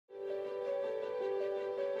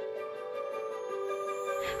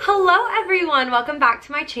Hello everyone, welcome back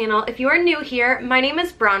to my channel. If you are new here, my name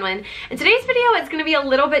is Bronwyn, and today's video is going to be a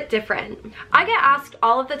little bit different. I get asked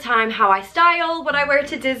all of the time how I style, what I wear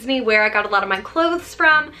to Disney, where I got a lot of my clothes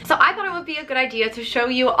from, so I thought it would be a good idea to show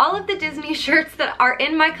you all of the Disney shirts that are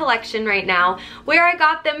in my collection right now, where I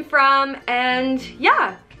got them from, and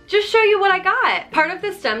yeah, just show you what I got. Part of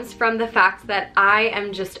this stems from the fact that I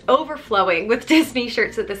am just overflowing with Disney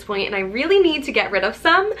shirts at this point, and I really need to get rid of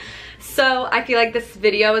some. So I feel like this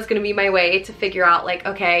video is gonna be my way to figure out, like,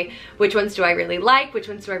 okay, which ones do I really like, which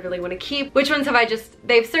ones do I really want to keep, which ones have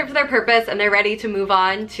they've served their purpose and they're ready to move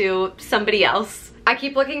on to somebody else. I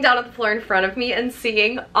keep looking down at the floor in front of me and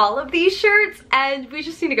seeing all of these shirts, and we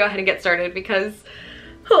just need to go ahead and get started because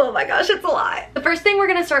oh my gosh, it's a lot. The first thing we're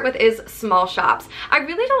gonna start with is small shops. I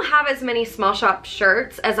really don't have as many small shop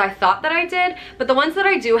shirts as I thought that I did, but the ones that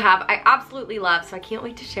I do have, I absolutely love, so I can't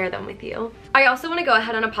wait to share them with you. I also wanna go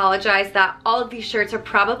ahead and apologize that all of these shirts are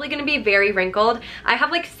probably gonna be very wrinkled. I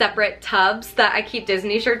have like separate tubs that I keep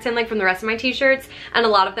Disney shirts in, like from the rest of my t-shirts, and a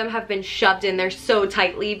lot of them have been shoved in there so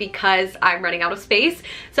tightly because I'm running out of space.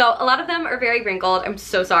 So a lot of them are very wrinkled, I'm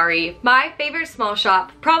so sorry. My favorite small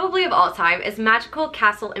shop, probably of all time, is Magical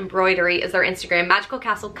Castle Embroidery is their Instagram. Magical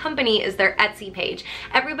Castle Company is their Etsy page.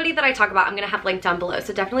 Everybody that I talk about I'm gonna have linked down below,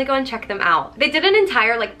 so definitely go and check them out. They did an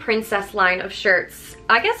entire like princess line of shirts.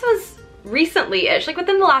 I guess it was recently-ish, like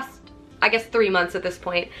within the last, I guess, 3 months at this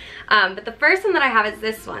point. But the first one that I have is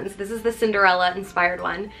this one. So this is the Cinderella inspired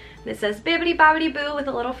one. And it says Bibbidi Bobbidi Boo with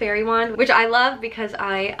a little fairy wand, which I love because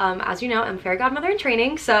I, as you know, am fairy godmother in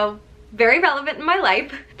training, so very relevant in my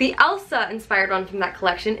life. The Elsa inspired one from that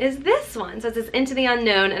collection is this one. So it says Into the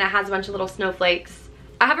Unknown, and it has a bunch of little snowflakes.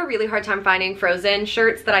 I have a really hard time finding Frozen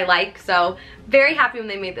shirts that I like, so very happy when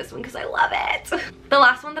they made this one because I love it. The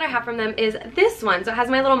last one that I have from them is this one. So it has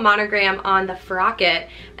my little monogram on the frocket,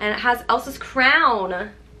 and it has Elsa's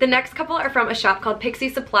crown. The next couple are from a shop called Pixie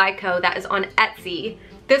Supply Co. that is on Etsy.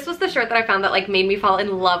 This was the shirt that I found that like made me fall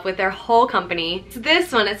in love with their whole company. It's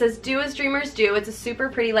this one. It says Do As Dreamers Do. It's a super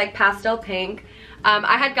pretty like pastel pink.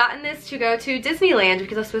 I had gotten this to go to Disneyland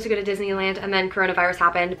because I was supposed to go to Disneyland and then coronavirus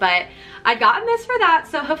happened, but I'd gotten this for that,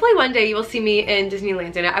 so hopefully one day you will see me in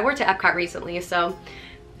Disneyland in it. I went to Epcot recently, so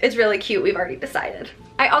it's really cute. We've already decided.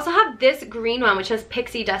 I also have this green one which has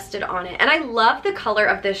pixie dusted on it, and I love the color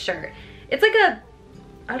of this shirt. It's like a,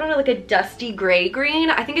 I don't know, like a dusty gray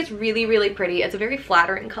green. I think it's really, really pretty. It's a very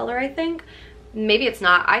flattering color, I think. Maybe it's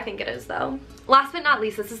not. I think it is though. Last but not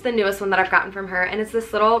least, this is the newest one that I've gotten from her, and it's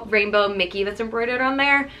this little rainbow Mickey that's embroidered on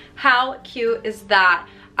there. How cute is that?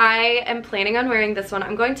 I am planning on wearing this one.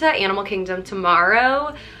 I'm going to Animal Kingdom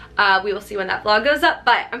tomorrow. We will see when that vlog goes up,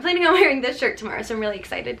 but I'm planning on wearing this shirt tomorrow, so I'm really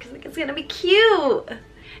excited because it's gonna be cute.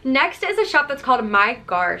 Next is a shop that's called My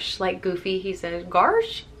Garsh, like Goofy, he said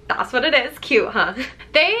Garsh? That's what it is. Cute, huh?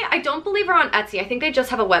 I don't believe are on Etsy. I think they just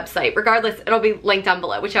have a website. Regardless, it'll be linked down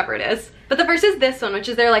below, whichever it is. But the first is this one, which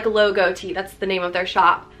is their like logo tee. That's the name of their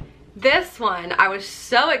shop. This one I was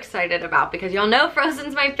so excited about because y'all know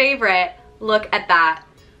Frozen's my favorite. Look at that.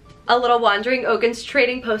 A little Wandering Oaken's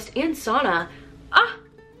trading post and sauna. Ah,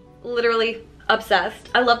 literally obsessed.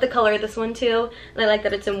 I love the color of this one too. And I like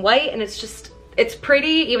that it's in white, and it's pretty,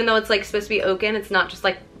 even though it's like supposed to be oaken. It's not just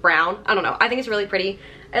like brown. I don't know. I think it's really pretty.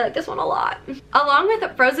 I like this one a lot. Along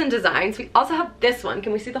with Frozen designs, we also have this one.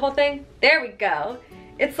 Can we see the whole thing? There we go.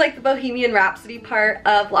 It's like the Bohemian Rhapsody part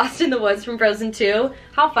of Lost in the Woods from Frozen 2.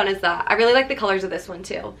 How fun is that? I really like the colors of this one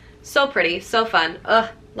too. So pretty, so fun. Ugh,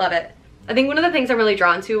 love it. I think one of the things I'm really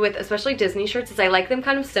drawn to with especially Disney shirts is I like them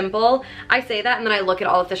kind of simple. I say that and then I look at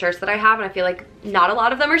all of the shirts that I have and I feel like not a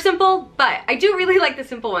lot of them are simple, but I do really like the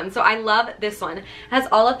simple ones. So I love this one. It has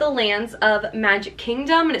all of the lands of Magic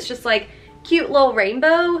Kingdom, and it's just like cute little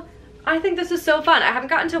rainbow. I think this is so fun. I haven't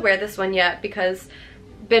gotten to wear this one yet because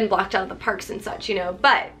been blocked out of the parks and such, you know,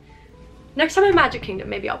 but next time in Magic Kingdom,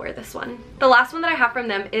 maybe I'll wear this one. The last one that I have from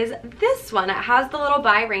them is this one. It has the little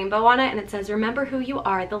bi rainbow on it, and it says, Remember Who You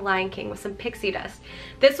Are, the Lion King, with some pixie dust.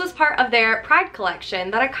 This was part of their Pride collection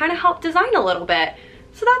that I kind of helped design a little bit.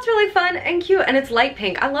 So that's really fun and cute, and it's light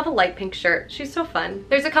pink. I love a light pink shirt. She's so fun.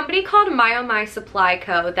 There's a company called My Oh My Supply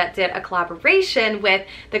Co. that did a collaboration with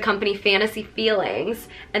the company Fantasy Feelings,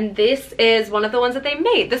 and this is one of the ones that they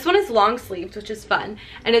made. This one is long sleeved, which is fun,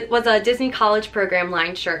 and it was a Disney College Program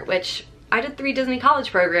line shirt, which I did 3 Disney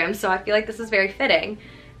College programs, so I feel like this is very fitting.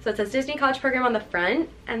 So it says Disney College Program on the front,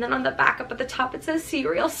 and then on the back up at the top it says See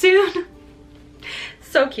You Real Soon.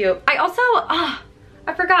 So cute. I also,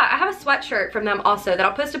 I forgot, I have a sweatshirt from them also that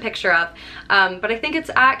I'll post a picture of, but I think it's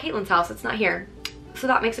at Caitlin's house. It's not here, so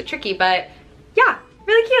that makes it tricky, but yeah,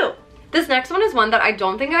 really cute. This next one is one that I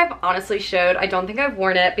don't think I've honestly showed. I don't think I've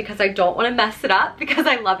worn it because I don't want to mess it up because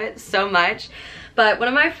I love it so much. But one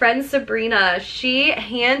of my friends, Sabrina, she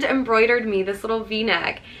hand embroidered me this little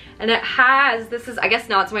v-neck. And it has, this is, I guess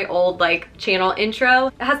now it's my old like channel intro.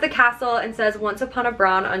 It has the castle and says once upon a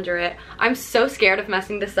Bron under it. I'm so scared of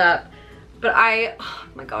messing this up. But oh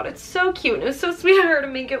my god, it's so cute and it was so sweet of her to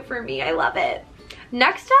make it for me. I love it.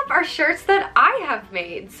 Next up are shirts that I have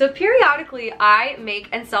made. So periodically I make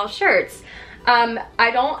and sell shirts.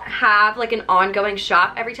 I don't have like an ongoing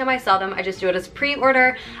shop. Every time I sell them, I just do it as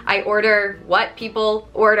pre-order. I order what people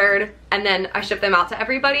ordered and then I ship them out to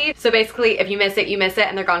everybody. So basically if you miss it, you miss it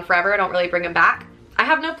and they're gone forever. I don't really bring them back. I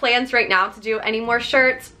have no plans right now to do any more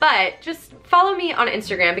shirts, but just follow me on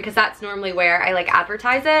Instagram because that's normally where I like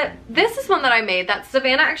advertise it. This is one that I made that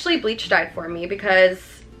Savannah actually bleach dyed for me because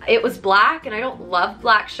it was black and I don't love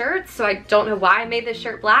black shirts, so I don't know why I made this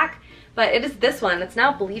shirt black. But it is this one that's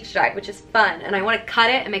now bleach dyed, which is fun. And I want to cut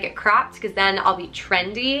it and make it cropped because then I'll be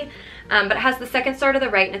trendy. But it has the second star to the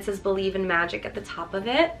right and it says believe in magic at the top of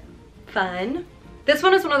it. Fun. This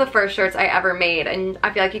one is one of the first shirts I ever made and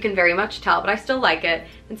I feel like you can very much tell, but I still like it.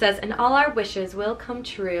 It says, and all our wishes will come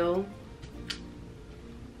true.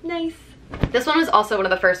 Nice. This one was also one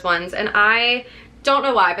of the first ones and I don't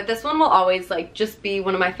know why, but this one will always like just be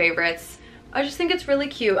one of my favorites. I just think it's really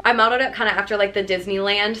cute. I modeled it kind of after like the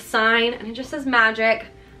Disneyland sign and it just says magic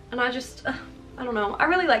and I don't know, I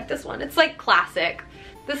really like this one. It's like classic.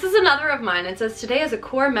 This is another of mine. It says today is a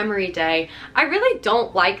core memory day. I really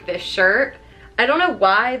don't like this shirt. I don't know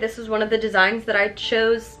why this was one of the designs that I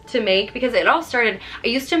chose to make because it all started, I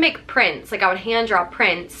used to make prints, like I would hand draw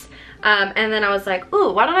prints. And then I was like,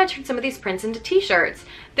 ooh, why don't I turn some of these prints into t-shirts?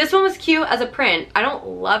 This one was cute as a print. I don't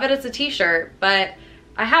love it as a t-shirt, but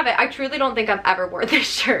I have it. I truly don't think I've ever worn this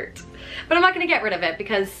shirt, but I'm not gonna get rid of it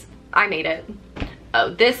because I made it.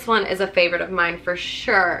 Oh, this one is a favorite of mine for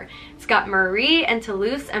sure. It's got Marie and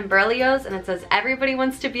Toulouse and Berlioz and it says everybody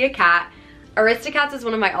wants to be a cat. Aristocats is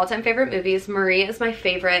one of my all-time favorite movies. Marie is my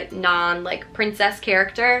favorite non-like princess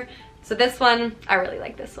character. So this one, I really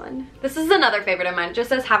like this one. This is another favorite of mine. It just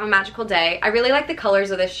says have a magical day. I really like the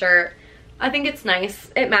colors of this shirt. I think it's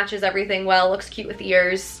nice. It matches everything well, looks cute with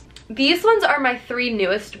ears. These ones are my 3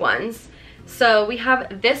 newest ones. So we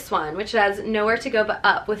have this one, which says nowhere to go but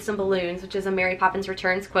up with some balloons, which is a Mary Poppins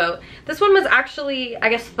Returns quote. This one was actually, I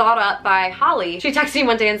guess, thought up by Holly. She texted me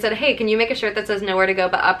one day and said, hey, can you make a shirt that says nowhere to go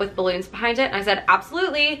but up with balloons behind it? And I said,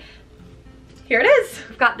 absolutely. Here it is.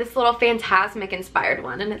 I've got this little Fantasmic inspired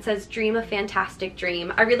one and it says dream a fantastic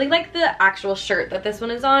dream. I really like the actual shirt that this one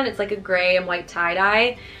is on. It's like a gray and white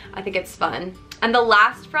tie-dye. I think it's fun. And the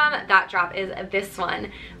last from that drop is this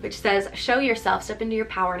one, which says show yourself, step into your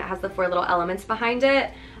power, and it has the 4 little elements behind it.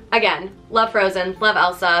 Again, love Frozen, love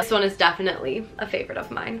Elsa. This one is definitely a favorite of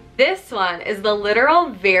mine. This one is the literal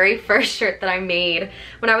very first shirt that I made.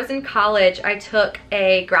 When I was in college, I took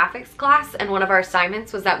a graphics class and one of our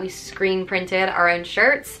assignments was that we screen printed our own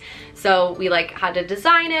shirts. So we like had to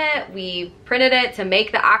design it, we printed it to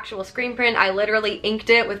make the actual screen print. I literally inked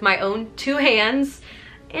it with my own 2 hands.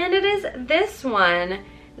 And it is this one.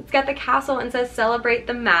 It's got the castle and says celebrate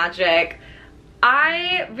the magic.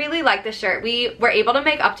 I really like this shirt. We were able to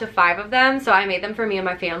make up to 5 of them, so I made them for me and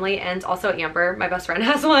my family, and also Amber, my best friend,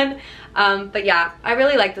 has one. But yeah, I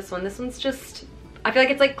really like this one. This one's just, I feel like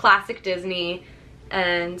it's like classic Disney,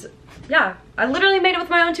 and yeah, I literally made it with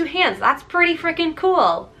my own 2 hands. That's pretty freaking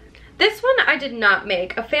cool. This one I did not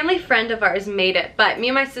make. A family friend of ours made it, but me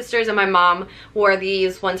and my sisters and my mom wore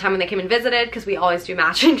these one time when they came and visited because we always do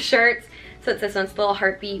matching shirts. So it's this one's a little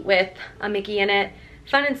heartbeat with a Mickey in it.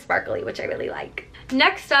 Fun and sparkly, which I really like.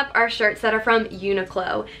 Next up are shirts that are from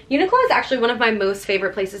Uniqlo. Uniqlo is actually one of my most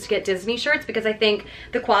favorite places to get Disney shirts because I think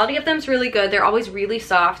the quality of them is really good. They're always really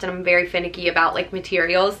soft and I'm very finicky about like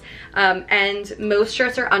materials. And most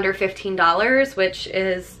shirts are under $15, which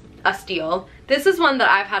is a steal. This is one that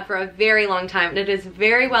I've had for a very long time and it is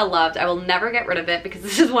very well loved. I will never get rid of it because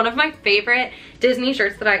this is one of my favorite Disney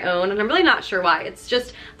shirts that I own and I'm really not sure why. It's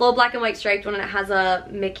just a little black and white striped one and it has a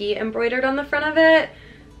Mickey embroidered on the front of it.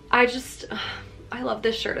 I love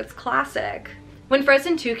this shirt. It's classic. When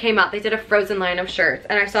Frozen 2 came out, they did a Frozen line of shirts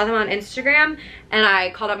and I saw them on Instagram and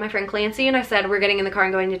I called up my friend Clancy and I said, we're getting in the car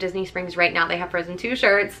and going to Disney Springs right now. They have Frozen 2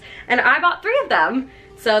 shirts and I bought 3 of them.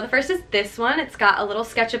 So the first is this one. It's got a little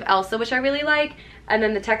sketch of Elsa, which I really like. And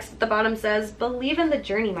then the text at the bottom says, believe in the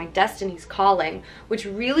journey, my destiny's calling, which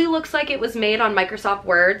really looks like it was made on Microsoft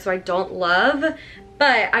Word, so I don't love,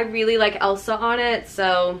 but I really like Elsa on it,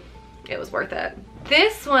 so it was worth it.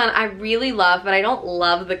 This one I really love, but I don't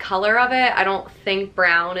love the color of it. I don't think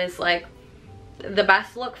brown is like the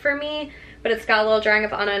best look for me, but it's got a little drawing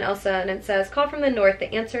of Anna and Elsa, and it says, "Call from the north,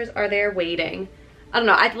 the answers are there waiting." I don't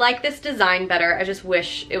know, I like this design better. I just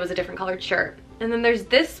wish it was a different colored shirt. And then there's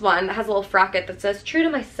this one that has a little frocket that says, "True to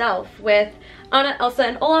myself," with Anna, Elsa,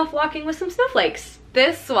 and Olaf walking with some snowflakes.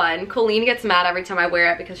 This one, Colleen gets mad every time I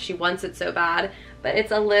wear it because she wants it so bad, but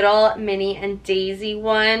it's a little Minnie and Daisy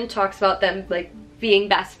one. Talks about them like being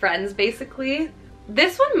best friends basically.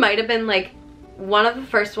 This one might have been like one of the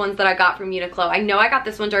first ones that I got from Uniqlo. I know I got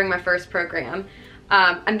this one during my first program.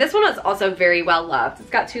 And this one is also very well loved. It's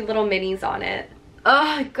got two little minis on it.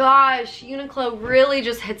 Oh gosh, Uniqlo really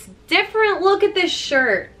just hits different. Look at this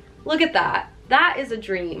shirt. Look at that. That is a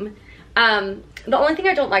dream. The only thing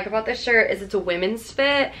I don't like about this shirt is it's a women's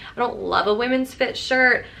fit. I don't love a women's fit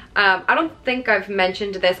shirt. I don't think I've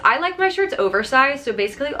mentioned this. I like my shirts oversized, so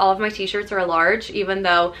basically all of my t-shirts are a large, even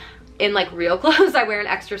though in like real clothes I wear an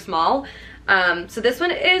extra small. So this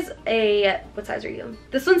one is a, what size are you?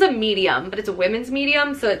 This one's a medium, but it's a women's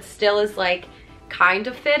medium, so it still is like kind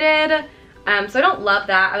of fitted. So I don't love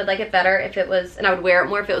that. I would like it better if it was, and I would wear it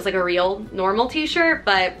more if it was like a real normal t-shirt,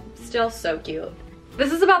 but still so cute.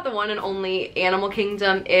 This is about the one and only Animal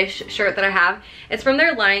Kingdom-ish shirt that I have. It's from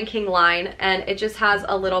their Lion King line, and it just has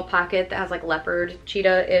a little pocket that has like leopard,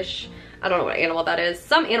 cheetah-ish, I don't know what animal that is,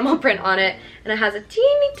 some animal print on it, and it has a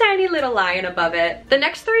teeny tiny little lion above it. The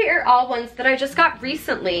next three are all ones that I just got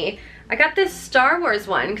recently. I got this Star Wars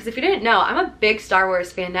one, because if you didn't know, I'm a big Star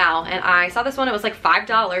Wars fan now, and I saw this one, it was like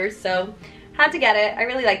 $5, so had to get it. I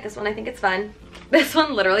really like this one, I think it's fun. This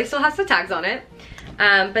one literally still has the tags on it.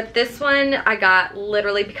 But this one I got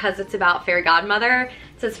literally because it's about Fairy Godmother.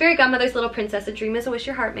 It says, "Fairy Godmother's little princess, a dream is a wish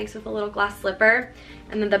your heart makes," with a little glass slipper.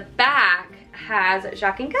 And then the back has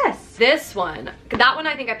Jacques and Gus. This one, that one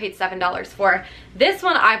I think I paid $7 for. This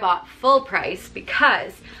one I bought full price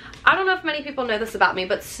because I don't know if many people know this about me,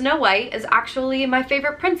 but Snow White is actually my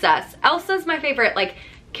favorite princess. Elsa's my favorite like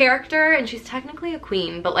character, and she's technically a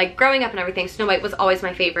queen, but like growing up and everything, Snow White was always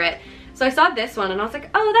my favorite. So I saw this one and I was like,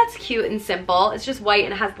 oh, that's cute and simple. It's just white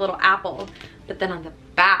and it has a little apple. But then on the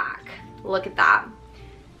back, look at that.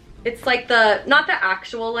 It's like the, not the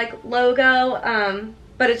actual like logo,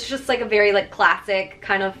 but it's just like a very like classic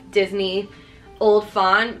kind of Disney old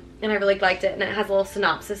font. And I really liked it. And it has a little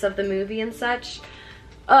synopsis of the movie and such.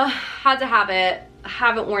 Had to have it.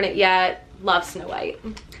 Haven't worn it yet. Love Snow White.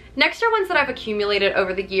 Next are ones that I've accumulated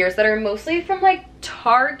over the years that are mostly from like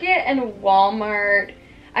Target and Walmart.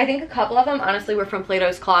 I think a couple of them honestly were from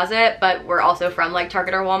Plato's Closet, but were also from like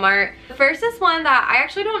Target or Walmart. The first is one that I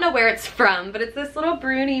actually don't know where it's from, but it's this little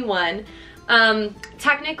Bruni one.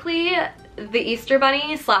 Technically the Easter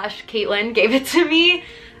Bunny slash Caitlin gave it to me,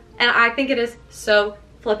 and I think it is so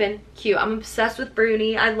flippin' cute. I'm obsessed with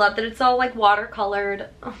Bruni. I love that it's all like watercolored.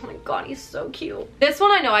 Oh my god, he's so cute. This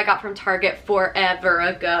one I know I got from Target forever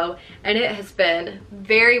ago, and it has been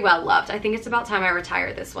very well loved. I think it's about time I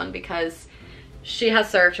retire this one because she has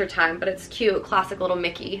served her time, but it's cute, classic little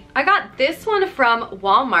Mickey. I got this one from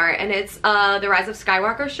Walmart, and it's the Rise of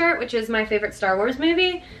Skywalker shirt, which is my favorite Star Wars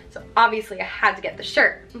movie, so obviously I had to get the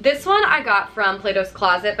shirt. This one I got from Plato's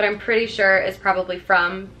Closet, but I'm pretty sure it's probably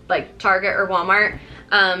from like Target or Walmart.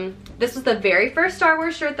 This was the very first Star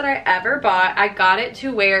Wars shirt that I ever bought. I got it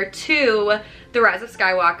to wear to the Rise of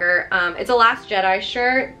Skywalker. It's a Last Jedi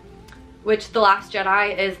shirt, which The Last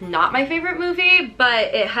Jedi is not my favorite movie,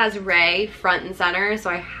 but it has Rey front and center,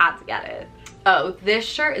 so I had to get it. Oh, this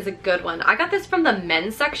shirt is a good one. I got this from the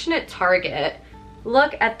men's section at Target.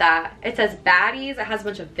 Look at that. It says baddies, it has a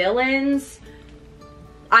bunch of villains.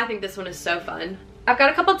 I think this one is so fun. I've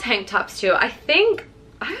got a couple tank tops too. I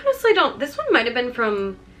honestly don't, this one might have been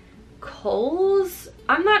from Kohl's.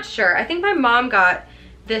 I'm not sure. I think my mom got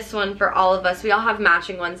this one for all of us. We all have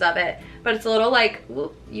matching ones of it. But it's a little like,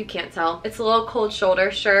 whoop, you can't tell. It's a little cold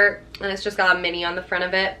shoulder shirt, and it's just got a mini on the front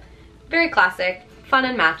of it. Very classic, fun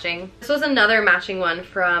and matching. This was another matching one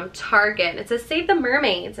from Target. It says Save the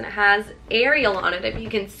Mermaids, and it has Ariel on it if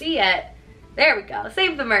you can see it. There we go,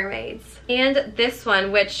 Save the Mermaids. And this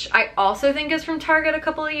one, which I also think is from Target a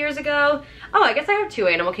couple of years ago. Oh, I guess I have two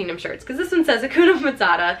Animal Kingdom shirts, because this one says Hakuna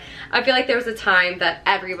Matata. I feel like there was a time that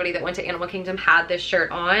everybody that went to Animal Kingdom had this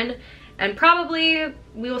shirt on. And probably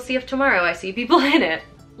we will see if tomorrow I see people in it.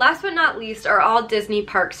 Last but not least are all Disney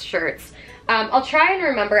Parks shirts. I'll try and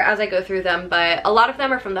remember as I go through them, but a lot of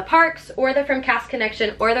them are from the parks, or they're from Cast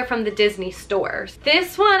Connection, or they're from the Disney stores.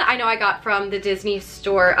 This one I know I got from the Disney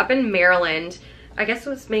store up in Maryland. I guess it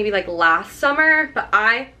was maybe like last summer, but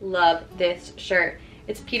I love this shirt.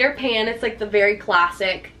 It's Peter Pan. It's like the very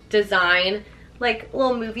classic design, like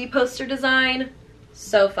little movie poster design.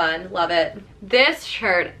 So fun, love it. This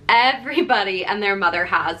shirt everybody and their mother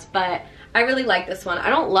has, but I really like this one. I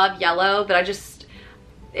don't love yellow, but I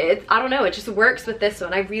don't know, it just works with this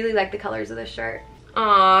one. I really like the colors of this shirt.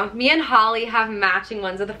 Aw, me and Holly have matching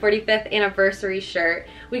ones of the 45th anniversary shirt.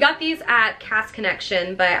 We got these at Cast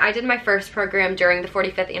Connection, but I did my first program during the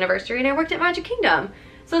 45th anniversary and I worked at Magic Kingdom.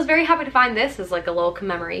 So I was very happy to find this as like a little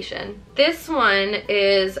commemoration. This one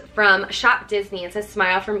is from Shop Disney. It says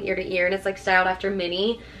smile from ear to ear and it's like styled after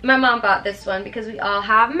Minnie. My mom bought this one because we all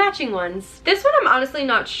have matching ones. This one I'm honestly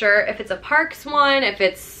not sure if it's a Parks one, if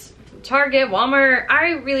it's Target, Walmart,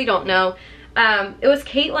 I really don't know. It was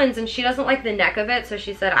Caitlin's and she doesn't like the neck of it, so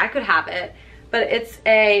she said I could have it. But it's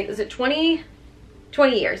is it 20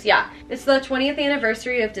 years, yeah. It's the 20th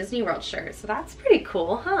anniversary of Disney World shirt, so that's pretty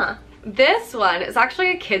cool, huh? This one is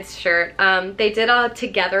actually a kid's shirt. They did a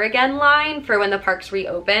Together Again line for when the parks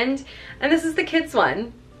reopened, and this is the kids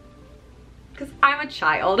one. Because I'm a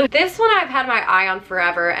child. This one I've had my eye on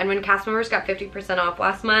forever, and when cast members got 50% off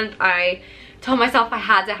last month, I told myself I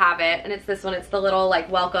had to have it, and it's this one. It's the little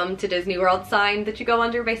like welcome to Disney World sign that you go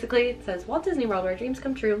under basically. It says Walt Disney World, where dreams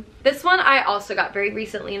come true. This one I also got very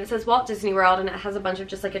recently, and it says Walt Disney World, and it has a bunch of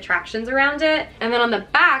just like attractions around it. And then on the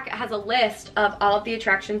back it has a list of all of the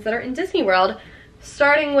attractions that are in Disney World,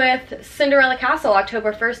 starting with Cinderella Castle,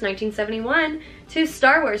 October 1st, 1971, to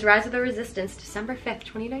Star Wars Rise of the Resistance, December 5th,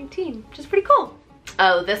 2019, which is pretty cool.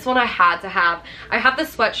 Oh, this one I had to have. I have the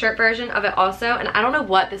sweatshirt version of it also, and I don't know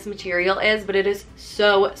what this material is, but it is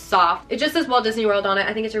so soft. It just says Walt Disney World on it.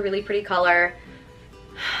 I think it's a really pretty color.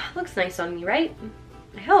 Looks nice on me, right?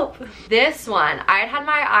 I hope. This one, I had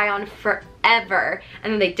my eye on forever,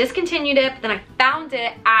 and then they discontinued it, but then I found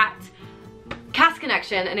it at Cast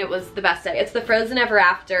Connection, and it was the best day. It's the Frozen Ever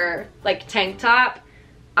After, like, tank top.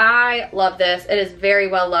 I love this. It is very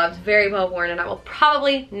well loved, very well worn, and I will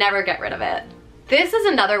probably never get rid of it. This is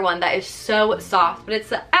another one that is so soft, but it's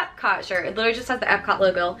the Epcot shirt. It literally just has the Epcot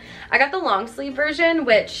logo. I got the long sleeve version,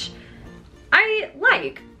 which I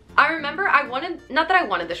like. I remember not that I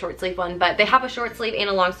wanted the short sleeve one, but they have a short sleeve and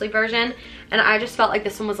a long sleeve version, and I just felt like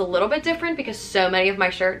this one was a little bit different because so many of my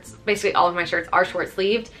shirts, basically all of my shirts, are short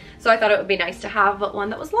sleeved, so I thought it would be nice to have one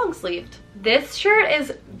that was long sleeved. This shirt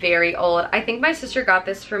is very old. I think my sister got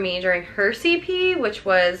this for me during her CP, which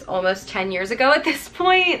was almost 10 years ago at this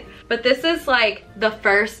point, but this is like the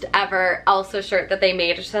first ever Elsa shirt that they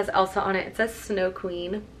made. It just has Elsa on it. It says Snow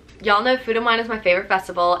Queen. Y'all know Food and Wine is my favorite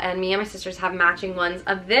festival, and me and my sisters have matching ones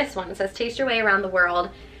of this one. It says Taste Your Way Around the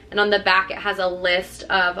World, and on the back it has a list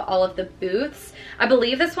of all of the booths. I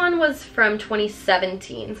believe this one was from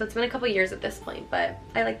 2017, so it's been a couple years at this point, but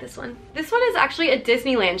I like this one. This one is actually a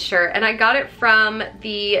Disneyland shirt, and I got it from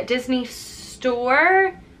the Disney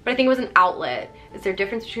store, but I think it was an outlet. Is there a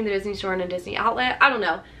difference between the Disney store and a Disney outlet? I don't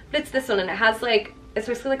know, but it's this one, and it has like, it's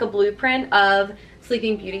basically like a blueprint of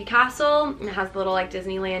Sleeping Beauty Castle, and it has the little like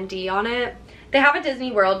Disneyland D on it. They have a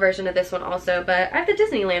Disney World version of this one also, but I have the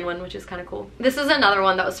Disneyland one, which is kind of cool. This is another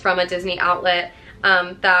one that was from a Disney outlet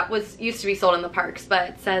that used to be sold in the parks,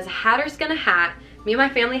 but it says Hatter's Gonna Hat. Me and my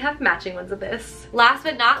family have matching ones of this. Last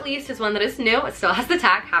but not least is one that is new. It still has the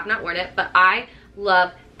tag, have not worn it, but I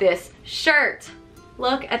love this shirt.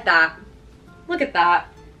 Look at that. Look at that.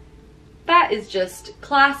 That is just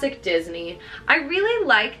classic Disney. I really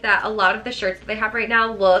like that a lot of the shirts that they have right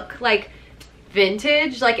now look like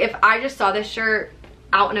vintage. Like if I just saw this shirt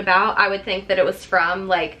out and about, I would think that it was from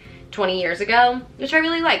like 20 years ago, which I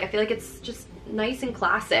really like. I feel like it's just nice and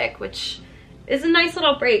classic, which is a nice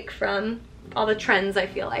little break from all the trends, I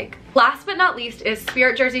feel like. Last but not least is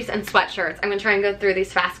Spirit jerseys and sweatshirts. I'm gonna try and go through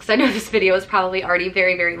these fast because I know this video is probably already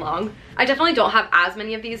very, very long. I definitely don't have as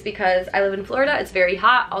many of these because I live in Florida. It's very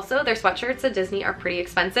hot. Also, their sweatshirts at Disney are pretty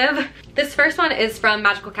expensive. This first one is from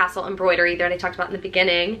Magical Castle Embroidery that I talked about in the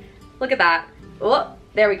beginning. Look at that. Oh,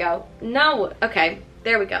 there we go. No, okay,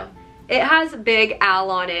 there we go. It has Big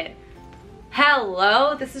Al on it.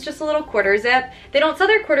 Hello, this is just a little quarter zip. They don't sell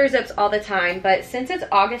their quarter zips all the time, but since it's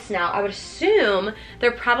August now, I would assume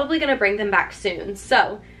they're probably gonna bring them back soon.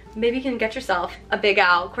 So maybe you can get yourself a Big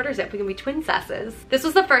Al quarter zip. We can be twincesses. This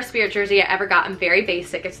was the first Spirit jersey I ever got. I'm very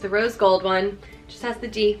basic. It's the rose gold one. Just has the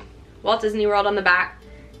D, Walt Disney World on the back.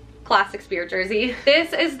 Classic Spirit jersey.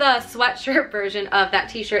 This is the sweatshirt version of that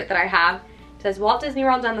t-shirt that I have. It says Walt Disney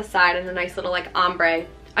World down the side and a nice little like ombre.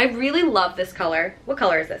 I really love this color. What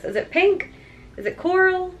color is this? Is it pink? Is it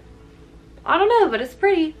coral? I don't know, but it's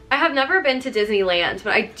pretty. I have never been to Disneyland,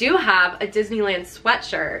 but I do have a Disneyland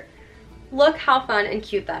sweatshirt. Look how fun and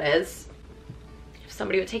cute that is. If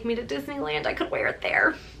somebody would take me to Disneyland, I could wear it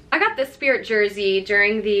there. I got this Spirit jersey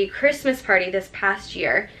during the Christmas party this past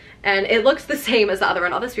year, and it looks the same as the other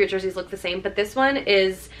one. All the Spirit jerseys look the same, but this one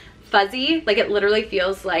is fuzzy. Like it literally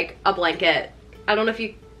feels like a blanket. I don't know if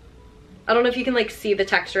you... I don't know if you can like see the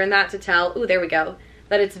texture in that to tell. Ooh, there we go.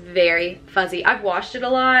 That it's very fuzzy. I've washed it a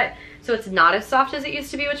lot, so it's not as soft as it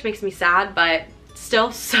used to be, which makes me sad, but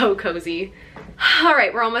still so cozy. All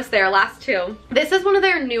right, we're almost there, last two. This is one of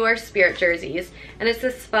their newer Spirit jerseys, and it's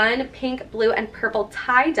this fun pink, blue, and purple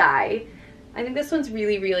tie-dye. I think this one's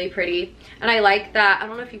really, really pretty, and I like that. I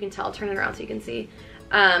don't know if you can tell, I'll turn it around so you can see.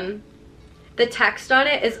 The text on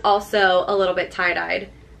it is also a little bit tie-dyed,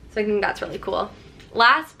 so I think that's really cool.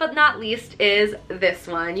 Last but not least is this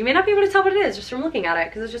one. You may not be able to tell what it is just from looking at it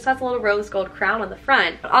because it just has a little rose gold crown on the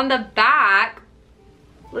front. But on the back,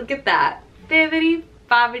 look at that. Bibbidi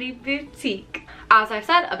Bobbidi Boutique. As I've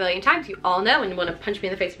said a billion times, you all know, and you want to punch me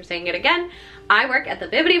in the face for saying it again, I work at the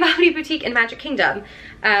Bibbidi Bobbidi Boutique in Magic Kingdom.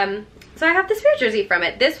 So I have the Spirit jersey from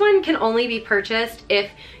it. This one can only be purchased if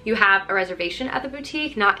you have a reservation at the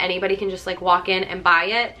boutique. Not anybody can just like walk in and buy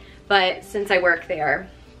it. But since I work there,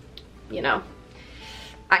 you know,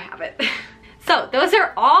 I have it. So those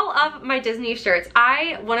are all of my Disney shirts.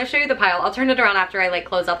 I want to show you the pile. I'll turn it around after I like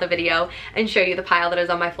close out the video and show you the pile that is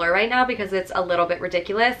on my floor right now because it's a little bit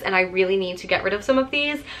ridiculous and I really need to get rid of some of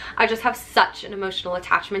these. I just have such an emotional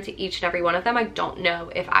attachment to each and every one of them. I don't know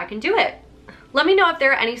if I can do it. Let me know if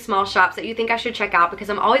there are any small shops that you think I should check out because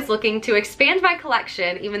I'm always looking to expand my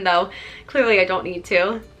collection even though clearly I don't need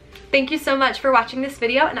to. Thank you so much for watching this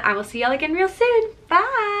video and I will see y'all again real soon.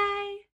 Bye!